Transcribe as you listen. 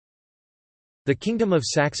The Kingdom of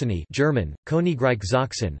Saxony German, Königreich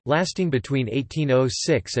Sachsen, lasting between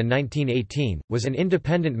 1806 and 1918, was an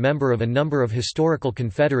independent member of a number of historical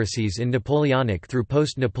confederacies in Napoleonic through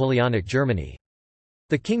post-Napoleonic Germany.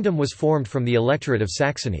 The kingdom was formed from the Electorate of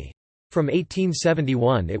Saxony. From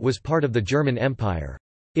 1871 it was part of the German Empire.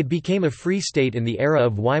 It became a free state in the era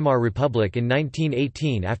of Weimar Republic in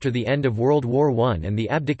 1918 after the end of World War I and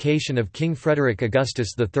the abdication of King Frederick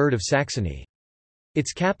Augustus III of Saxony.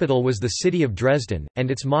 Its capital was the city of Dresden, and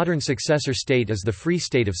its modern successor state is the Free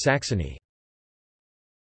State of Saxony.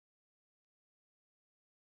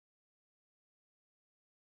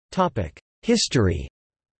 History.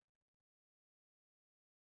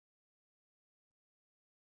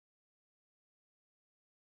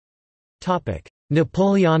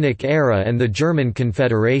 Napoleonic era and the German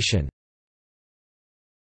Confederation.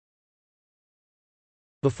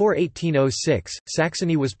 Before 1806,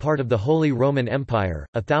 Saxony was part of the Holy Roman Empire,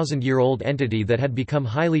 a thousand-year-old entity that had become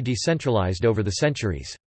highly decentralized over the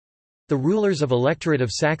centuries. The rulers of Electorate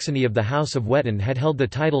of Saxony of the House of Wettin had held the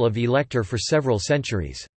title of Elector for several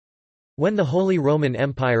centuries. When the Holy Roman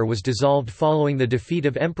Empire was dissolved following the defeat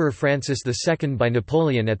of Emperor Francis II by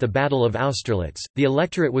Napoleon at the Battle of Austerlitz, the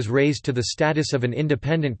electorate was raised to the status of an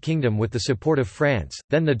independent kingdom with the support of France,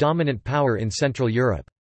 then the dominant power in Central Europe.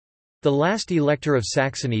 The last Elector of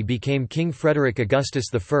Saxony became King Frederick Augustus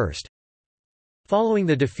I. Following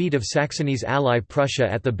the defeat of Saxony's ally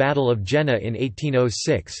Prussia at the Battle of Jena in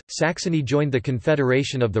 1806, Saxony joined the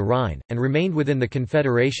Confederation of the Rhine, and remained within the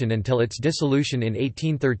Confederation until its dissolution in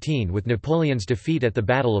 1813 with Napoleon's defeat at the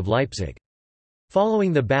Battle of Leipzig.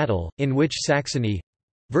 Following the battle, in which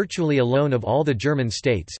Saxony—virtually alone of all the German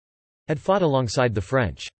states—had fought alongside the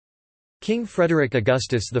French. King Frederick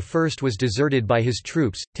Augustus I was deserted by his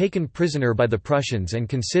troops, taken prisoner by the Prussians and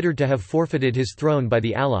considered to have forfeited his throne by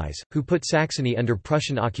the Allies, who put Saxony under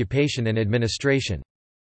Prussian occupation and administration.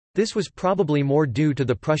 This was probably more due to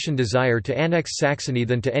the Prussian desire to annex Saxony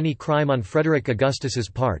than to any crime on Frederick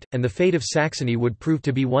Augustus's part, and the fate of Saxony would prove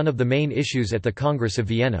to be one of the main issues at the Congress of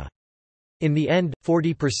Vienna. In the end,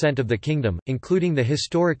 40% of the kingdom, including the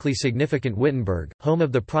historically significant Wittenberg, home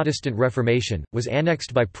of the Protestant Reformation, was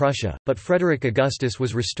annexed by Prussia, but Frederick Augustus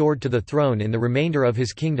was restored to the throne in the remainder of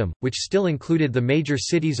his kingdom, which still included the major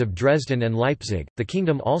cities of Dresden and Leipzig. The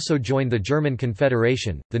kingdom also joined the German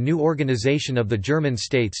Confederation, the new organization of the German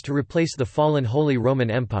states to replace the fallen Holy Roman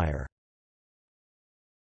Empire.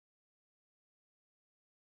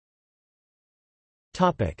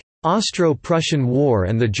 Austro-Prussian War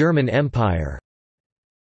and the German Empire.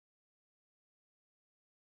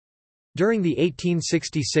 During the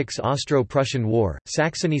 1866 Austro-Prussian War,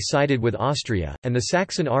 Saxony sided with Austria, and the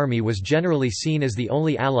Saxon army was generally seen as the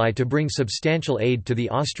only ally to bring substantial aid to the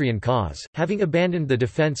Austrian cause, having abandoned the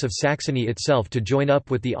defence of Saxony itself to join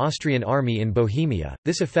up with the Austrian army in Bohemia.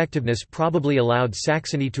 This effectiveness probably allowed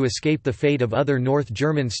Saxony to escape the fate of other North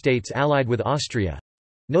German states allied with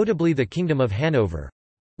Austria—notably the Kingdom of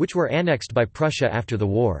Hanover—which were annexed by Prussia after the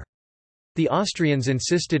war. The Austrians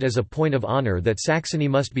insisted as a point of honor that Saxony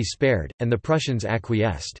must be spared, and the Prussians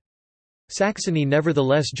acquiesced. Saxony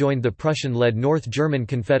nevertheless joined the Prussian-led North German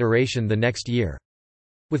Confederation the next year.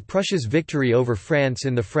 With Prussia's victory over France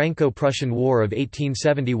in the Franco-Prussian War of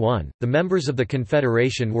 1871, the members of the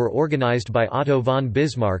Confederation were organized by Otto von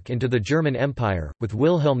Bismarck into the German Empire, with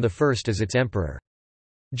Wilhelm I as its emperor.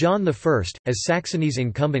 John I, as Saxony's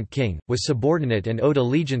incumbent king, was subordinate and owed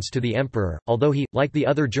allegiance to the emperor, although he, like the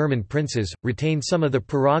other German princes, retained some of the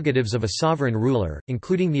prerogatives of a sovereign ruler,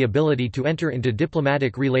 including the ability to enter into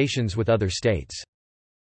diplomatic relations with other states.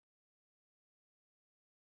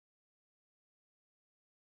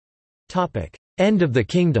 End of the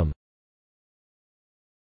kingdom.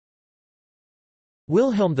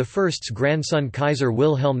 Wilhelm I's grandson Kaiser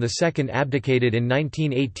Wilhelm II abdicated in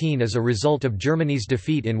 1918 as a result of Germany's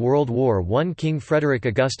defeat in World War I. King Frederick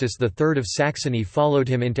Augustus III of Saxony followed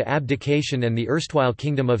him into abdication, and the erstwhile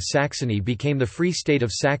Kingdom of Saxony became the Free State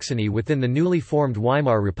of Saxony within the newly formed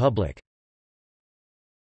Weimar Republic.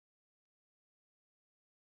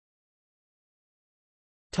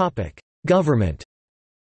 Government.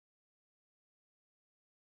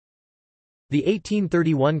 The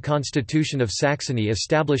 1831 Constitution of Saxony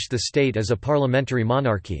established the state as a parliamentary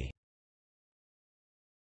monarchy.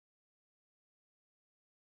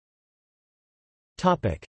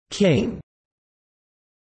 King.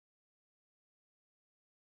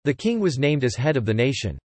 The king was named as head of the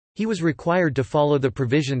nation. He was required to follow the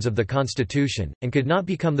provisions of the constitution, and could not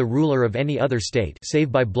become the ruler of any other state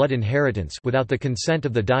save by blood inheritance without the consent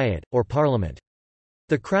of the Diet, or parliament.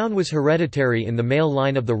 The crown was hereditary in the male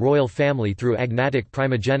line of the royal family through agnatic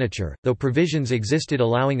primogeniture, though provisions existed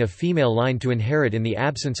allowing a female line to inherit in the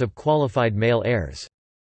absence of qualified male heirs.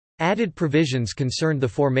 Added provisions concerned the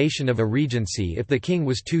formation of a regency if the king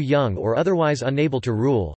was too young or otherwise unable to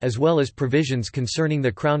rule, as well as provisions concerning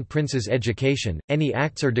the crown prince's education. Any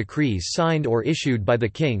acts or decrees signed or issued by the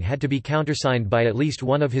king had to be countersigned by at least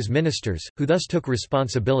one of his ministers, who thus took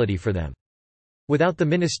responsibility for them. Without the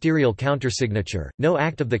ministerial countersignature, no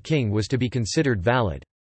act of the king was to be considered valid.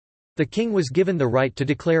 The king was given the right to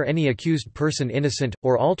declare any accused person innocent,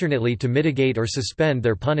 or alternately to mitigate or suspend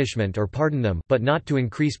their punishment or pardon them, but not to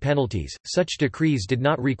increase penalties. Such decrees did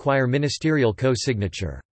not require ministerial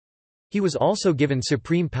co-signature. He was also given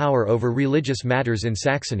supreme power over religious matters in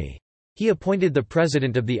Saxony. He appointed the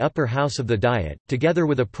president of the upper house of the Diet, together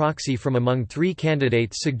with a proxy from among 3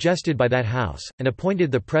 candidates suggested by that house, and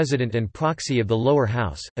appointed the president and proxy of the lower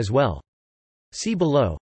house, as well. See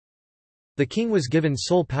below. The king was given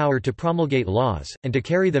sole power to promulgate laws, and to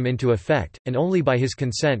carry them into effect, and only by his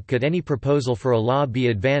consent could any proposal for a law be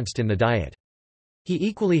advanced in the Diet. He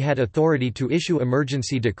equally had authority to issue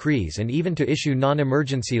emergency decrees and even to issue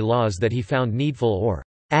non-emergency laws that he found needful or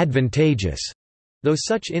advantageous, though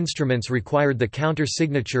such instruments required the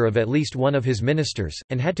counter-signature of at least one of his ministers,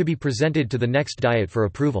 and had to be presented to the next Diet for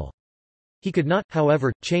approval. He could not,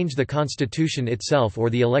 however, change the constitution itself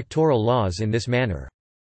or the electoral laws in this manner.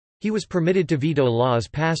 He was permitted to veto laws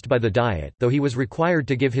passed by the Diet, though he was required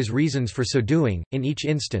to give his reasons for so doing, in each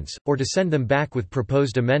instance, or to send them back with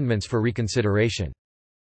proposed amendments for reconsideration.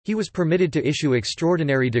 He was permitted to issue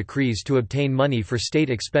extraordinary decrees to obtain money for state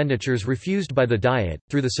expenditures refused by the Diet,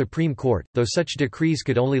 through the Supreme Court, though such decrees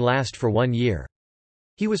could only last for 1 year.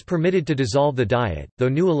 He was permitted to dissolve the Diet, though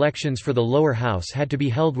new elections for the lower house had to be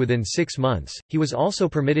held within 6 months. He was also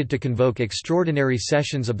permitted to convoke extraordinary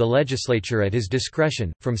sessions of the legislature at his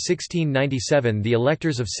discretion. From 1697, the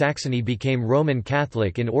electors of Saxony became Roman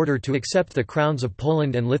Catholic in order to accept the crowns of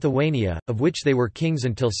Poland and Lithuania, of which they were kings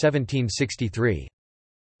until 1763.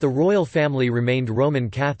 The royal family remained Roman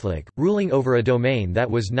Catholic, ruling over a domain that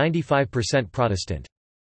was 95% Protestant.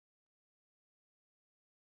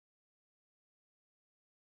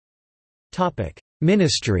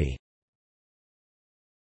 Ministry.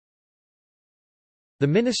 The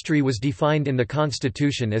ministry was defined in the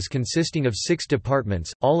constitution as consisting of 6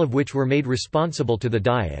 departments, all of which were made responsible to the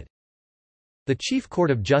Diet: the Chief Court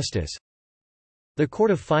of Justice, the Court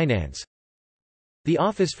of Finance, the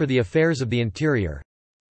Office for the Affairs of the Interior,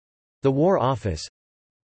 the War Office,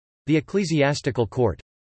 the Ecclesiastical Court,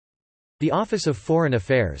 the Office of Foreign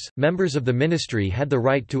Affairs. Members of the ministry had the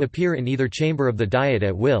right to appear in either chamber of the Diet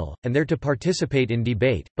at will, and there to participate in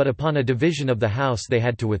debate, but upon a division of the House they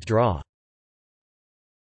had to withdraw.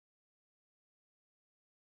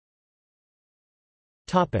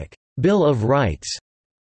 Bill of Rights.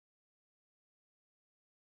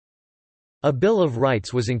 A Bill of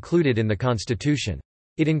Rights was included in the Constitution.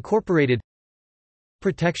 It incorporated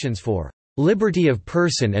protections for liberty of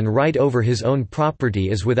person and right over his own property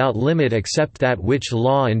is without limit except that which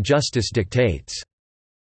law and justice dictates.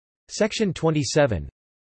 Section 27.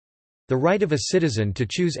 The right of a citizen to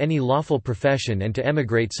choose any lawful profession and to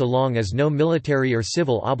emigrate so long as no military or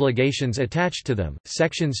civil obligations attached to them.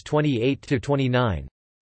 Sections 28 to 29.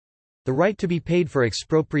 The right to be paid for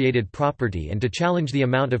expropriated property and to challenge the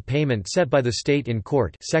amount of payment set by the state in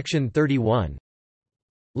court. Section 31.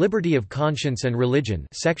 Liberty of conscience and religion.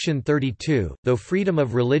 Section 32, though freedom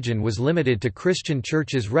of religion was limited to Christian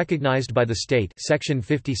churches recognized by the state. Section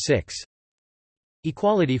 56.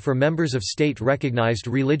 Equality for members of state-recognized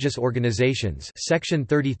religious organizations. Section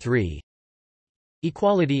 33.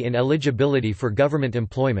 Equality in eligibility for government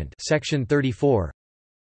employment. Section 34.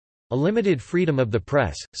 A limited freedom of the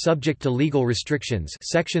press, subject to legal restrictions.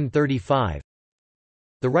 Section 35.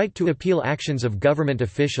 The right to appeal actions of government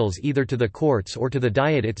officials either to the courts or to the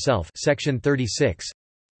Diet itself. Section 36.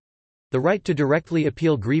 The right to directly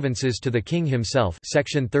appeal grievances to the king himself.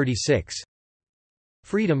 Section 36.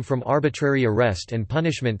 Freedom from arbitrary arrest and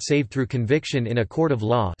punishment save through conviction in a court of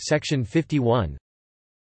law. Section 51.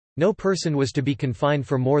 No person was to be confined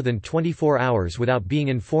for more than 24 hours without being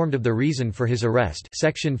informed of the reason for his arrest.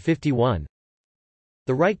 Section 51.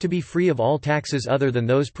 The right to be free of all taxes other than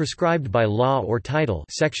those prescribed by law or title.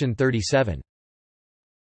 Section 37.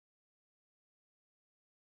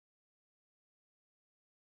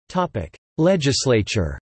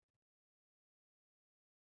 Legislature.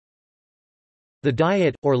 The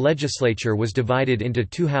Diet, or legislature, was divided into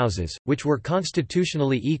 2 houses, which were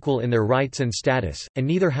constitutionally equal in their rights and status, and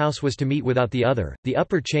neither house was to meet without the other. The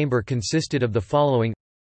upper chamber consisted of the following: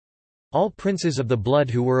 All princes of the blood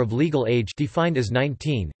who were of legal age defined as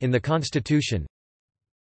 19, in the constitution.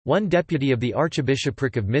 1 deputy of the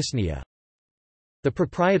Archbishopric of Misnia. The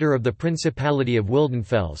proprietor of the Principality of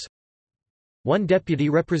Wildenfels. 1 deputy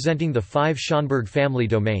representing the 5 Schönberg family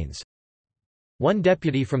domains. 1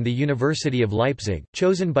 deputy from the University of Leipzig,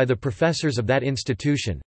 chosen by the professors of that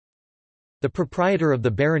institution. The proprietor of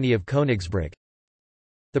the barony of Königsbrück.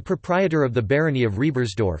 The proprietor of the barony of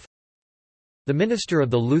Riebersdorf. The minister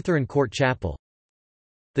of the Lutheran Court Chapel.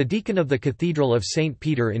 The deacon of the Cathedral of St.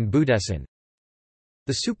 Peter in Budessen.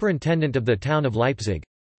 The superintendent of the town of Leipzig.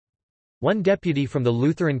 1 deputy from the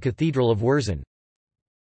Lutheran Cathedral of Wurzen.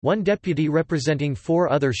 1 deputy representing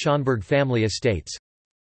 4 other Schönberg family estates.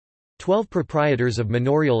 12 proprietors of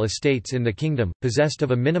manorial estates in the kingdom, possessed of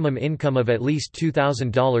a minimum income of at least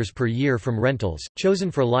 $2,000 per year from rentals, chosen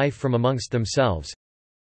for life from amongst themselves.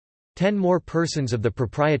 10 more persons of the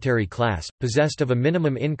proprietary class, possessed of a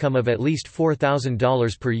minimum income of at least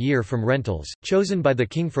 $4,000 per year from rentals, chosen by the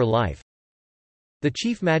king for life. The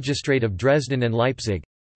chief magistrate of Dresden and Leipzig.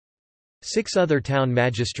 6 other town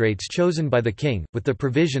magistrates chosen by the king, with the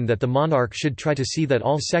provision that the monarch should try to see that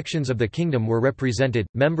all sections of the kingdom were represented.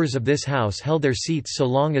 Members of this house held their seats so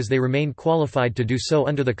long as they remained qualified to do so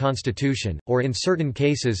under the constitution, or in certain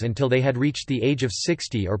cases until they had reached the age of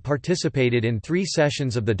 60 or participated in 3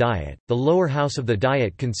 sessions of the Diet. The lower house of the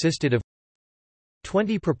Diet consisted of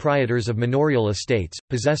 20 proprietors of manorial estates,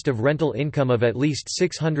 possessed of rental income of at least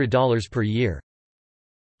 $600 per year.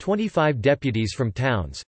 25 deputies from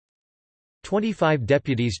towns. 25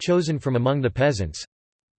 deputies chosen from among the peasants.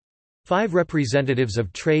 5 representatives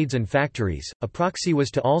of trades and factories. A proxy was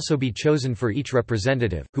to also be chosen for each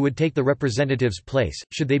representative, who would take the representative's place,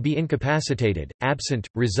 should they be incapacitated, absent,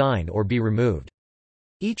 resign or be removed.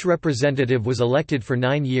 Each representative was elected for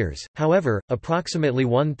 9 years, however, approximately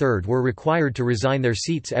 1/3 were required to resign their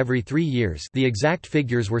seats every 3 years. The exact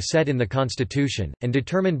figures were set in the constitution, and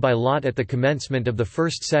determined by lot at the commencement of the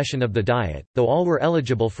first session of the Diet. Though all were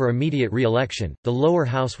eligible for immediate re-election, the lower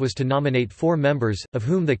house was to nominate 4 members, of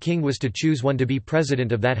whom the king was to choose one to be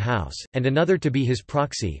president of that house, and another to be his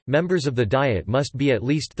proxy. Members of the Diet must be at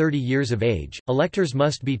least 30 years of age, electors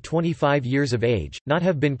must be 25 years of age, not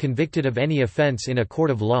have been convicted of any offence in a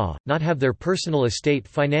court of law, not have their personal estate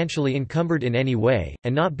financially encumbered in any way,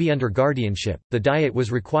 and not be under guardianship. The Diet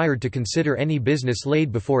was required to consider any business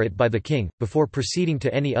laid before it by the king, before proceeding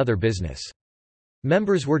to any other business.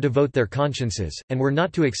 Members were to vote their consciences, and were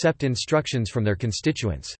not to accept instructions from their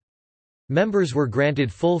constituents. Members were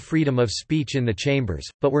granted full freedom of speech in the chambers,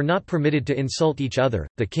 but were not permitted to insult each other,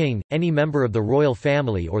 the king, any member of the royal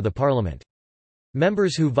family or the parliament.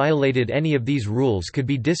 Members who violated any of these rules could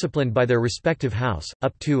be disciplined by their respective house,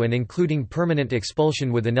 up to and including permanent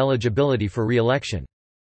expulsion with ineligibility for re-election.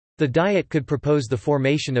 The Diet could propose the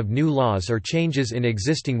formation of new laws or changes in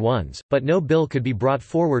existing ones, but no bill could be brought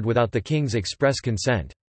forward without the king's express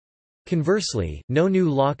consent. Conversely, no new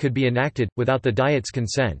law could be enacted, without the Diet's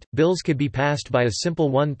consent. Bills could be passed by a simple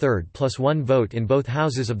 1/3 plus 1 vote in both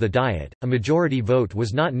houses of the Diet. A majority vote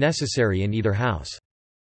was not necessary in either house.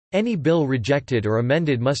 Any bill rejected or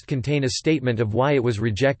amended must contain a statement of why it was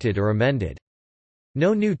rejected or amended.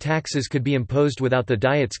 No new taxes could be imposed without the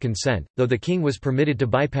Diet's consent, though the king was permitted to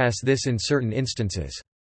bypass this in certain instances.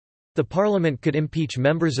 The parliament could impeach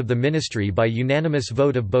members of the ministry by unanimous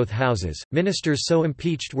vote of both houses. Ministers so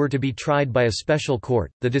impeached were to be tried by a special court.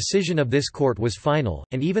 The decision of this court was final,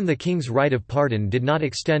 and even the king's right of pardon did not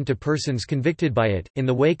extend to persons convicted by it. In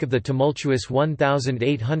the wake of the tumultuous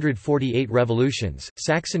 1848 revolutions,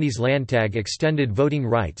 Saxony's Landtag extended voting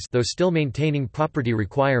rights, though still maintaining property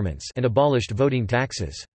requirements, and abolished voting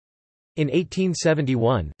taxes. In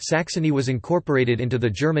 1871, Saxony was incorporated into the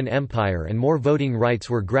German Empire and more voting rights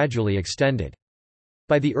were gradually extended.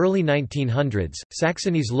 By the early 1900s,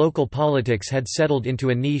 Saxony's local politics had settled into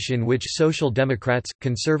a niche in which Social Democrats,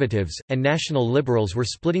 Conservatives, and National Liberals were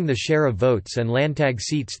splitting the share of votes and Landtag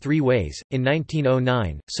seats 3 ways. In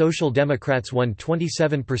 1909, Social Democrats won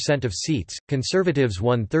 27% of seats, Conservatives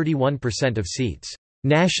won 31% of seats.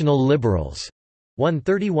 National Liberals won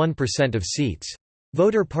 31% of seats.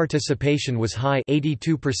 Voter participation was high,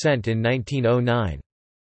 82% in 1909.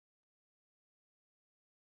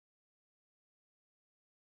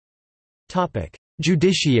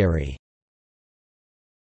 Judiciary.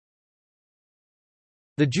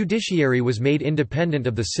 The judiciary was made independent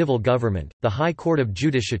of the civil government. The High Court of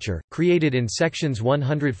Judiciature, created in sections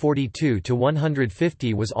 142 to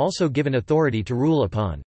 150, was also given authority to rule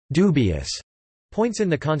upon dubious points in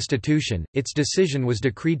the constitution. Its decision was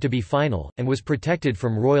decreed to be final, and was protected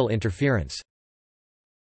from royal interference.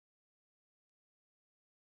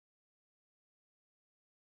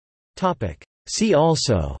 See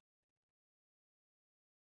also: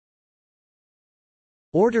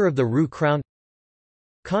 Order of the Rue Crown,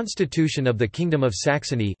 Constitution of the Kingdom of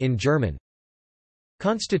Saxony in German,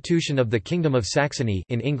 Constitution of the Kingdom of Saxony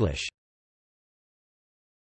in English.